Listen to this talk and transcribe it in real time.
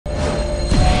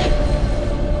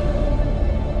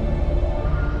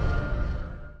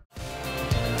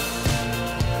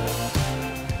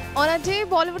a day,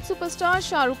 Bollywood superstar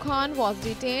Shah Rukh Khan was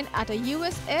detained at a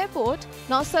US airport.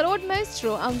 Now, Sarod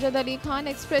maestro Amjad Ali Khan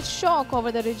expressed shock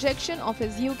over the rejection of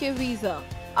his UK visa.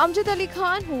 Amjad Ali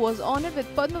Khan, who was honored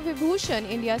with Padma Vibhushan,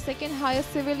 India's second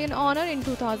highest civilian honor in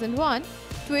 2001,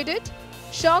 tweeted,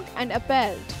 "Shocked and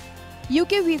appalled.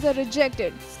 UK visa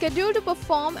rejected. Scheduled to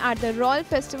perform at the Royal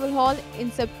Festival Hall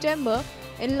in September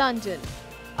in London."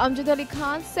 Amjad Ali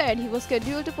Khan said he was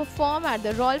scheduled to perform at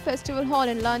the Royal Festival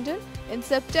Hall in London in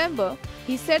September.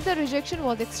 He said the rejection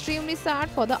was extremely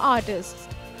sad for the artists.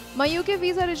 "My UK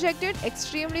visa rejected,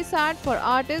 extremely sad for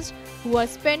artists who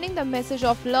are spreading the message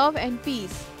of love and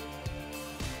peace."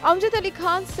 Amjad Ali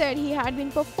Khan said he had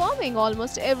been performing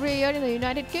almost every year in the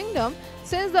United Kingdom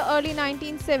since the early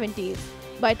 1970s.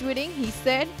 By tweeting, he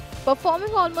said,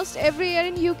 "Performing almost every year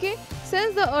in UK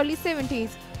since the early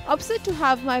 70s. Upset to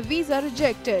have my visa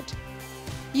rejected."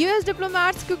 US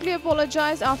diplomats quickly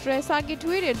apologized after SRK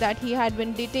tweeted that he had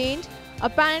been detained,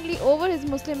 apparently over his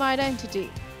Muslim identity,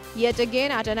 yet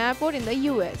again at an airport in the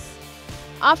US.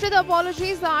 After the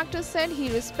apologies, the actor said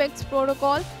he respects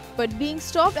protocol, but being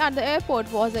stopped at the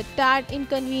airport was a tad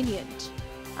inconvenient.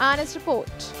 Anna's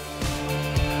report.